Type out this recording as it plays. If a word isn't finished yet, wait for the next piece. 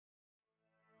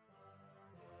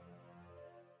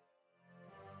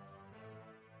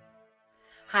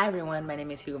Hi everyone, my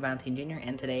name is Hugo Valentine Jr.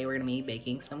 and today we're going to be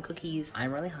baking some cookies.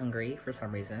 I'm really hungry for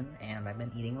some reason and I've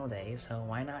been eating all day, so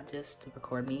why not just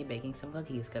record me baking some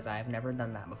cookies because I've never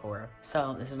done that before.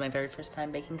 So this is my very first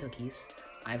time baking cookies.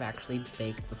 I've actually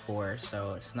baked before,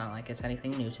 so it's not like it's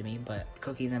anything new to me, but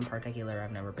cookies in particular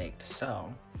I've never baked.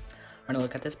 So we're going to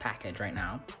look at this package right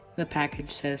now. The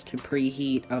package says to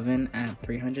preheat oven at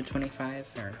 325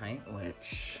 Fahrenheit,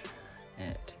 which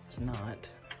it is not.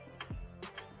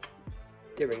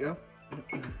 There we go.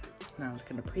 Now it's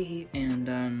gonna preheat,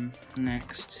 and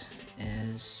next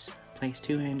is place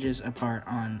 2 inches apart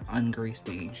on ungreased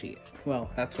baking sheet. Well,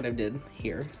 that's what I did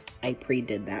here. I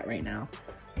pre-did that right now.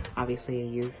 Obviously I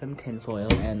used some tin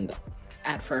foil, and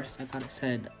at first I thought it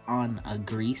said on a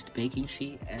greased baking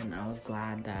sheet, and I was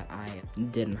glad that I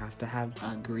didn't have to have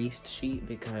a greased sheet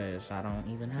because I don't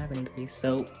even have any grease.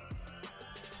 So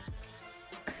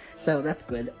that's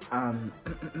good.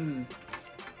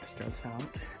 Throw this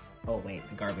out. Oh wait,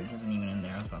 the garbage isn't even in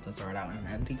there. I was about to throw it out in an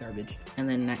empty garbage. And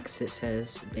then next it says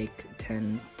bake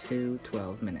 10 to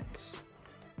 12 minutes.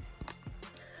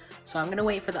 So I'm gonna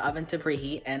wait for the oven to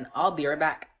preheat and I'll be right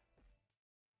back.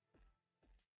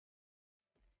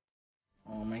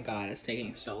 Oh my god, it's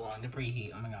taking so long to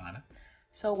preheat. Oh my god.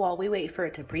 So while we wait for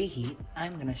it to preheat,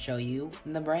 I'm gonna show you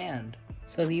the brand.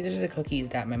 So these are the cookies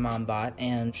that my mom bought,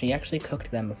 and she actually cooked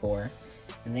them before.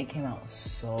 And they came out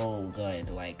so good,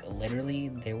 like literally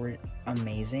they were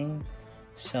amazing.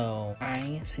 So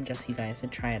I suggest you guys to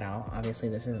try it out. Obviously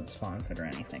this isn't sponsored or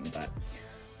anything, but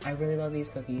I really love these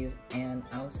cookies and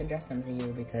I would suggest them to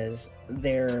you because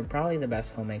they're probably the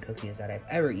best homemade cookies that I've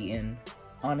ever eaten,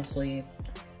 honestly.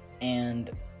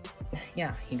 And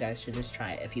yeah, you guys should just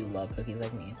try it if you love cookies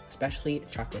like me, especially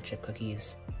chocolate chip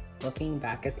cookies. Looking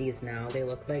back at these now, they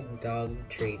look like dog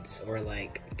treats or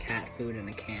like cat food in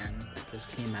a can that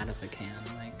just came out of a can.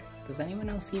 Like, does anyone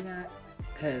else see that?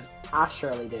 Because I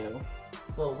surely do.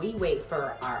 While we wait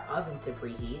for our oven to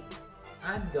preheat,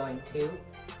 I'm going to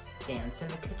dance in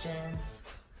the kitchen.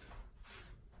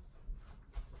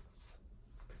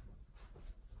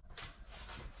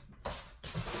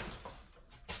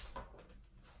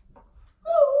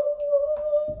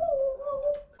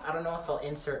 I don't know if I'll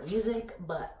insert music,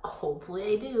 but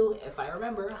hopefully I do, if I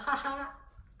remember. Haha.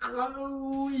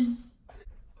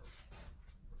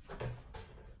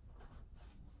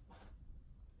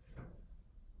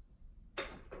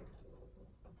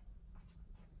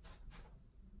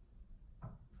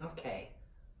 Okay.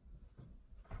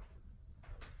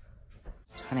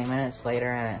 20 minutes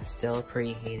later and it's still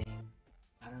preheating.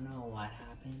 I don't know what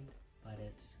happened, but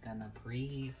it's gonna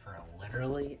preheat for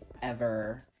literally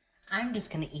ever. I'm just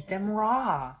gonna eat them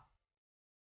raw.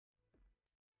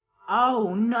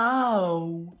 Oh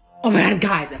no! Oh my god,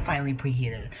 guys, it finally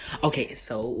preheated. Okay,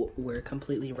 so we're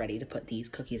completely ready to put these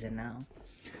cookies in now.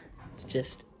 Let's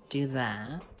just do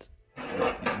that.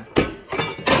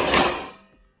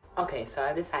 Okay, so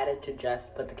I decided to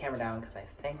just put the camera down because I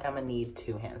think I'm gonna need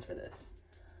 2 hands for this.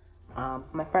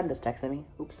 My friend just texted me.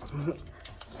 Oops.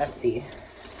 Let's see.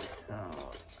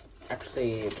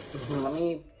 Actually, let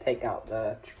me take out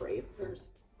the tray first.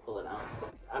 Pull it out.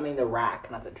 I mean the rack,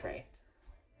 not the tray.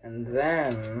 And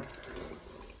then,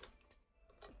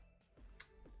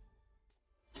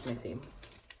 let me see.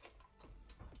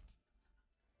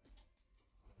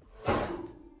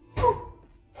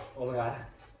 Oh my god.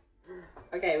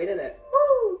 Okay, we did it.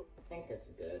 Woo! I think it's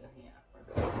good. Yeah, we're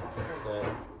good. We're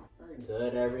good. We're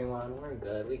good, everyone. We're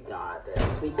good. We got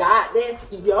this. We got this,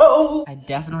 yo! I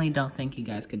definitely don't think you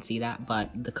guys could see that, but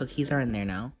the cookies are in there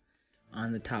now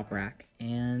on the top rack.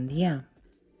 And yeah.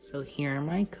 So here are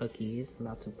my cookies. I'm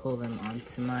about to pull them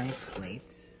onto my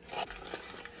plate.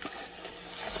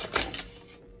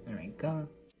 There we go.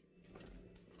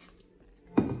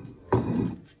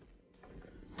 And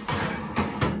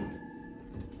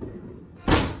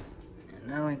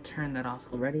now I turned that off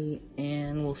already,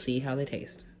 and we'll see how they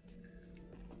taste.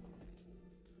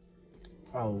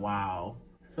 Oh wow,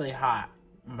 it's really hot,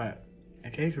 but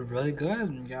it tastes really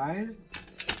good, guys.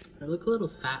 They look a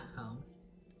little fat though.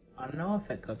 I don't know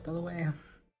if it cooked all the way,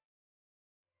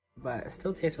 but it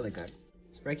still tastes really good.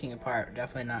 It's breaking apart,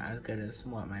 definitely not as good as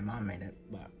what my mom made it,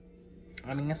 but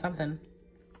I mean, it's something.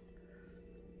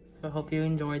 So I hope you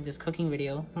enjoyed this cooking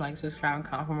video. Like, subscribe, and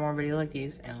comment for more videos like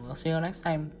these, and we'll see you next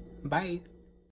time. Bye!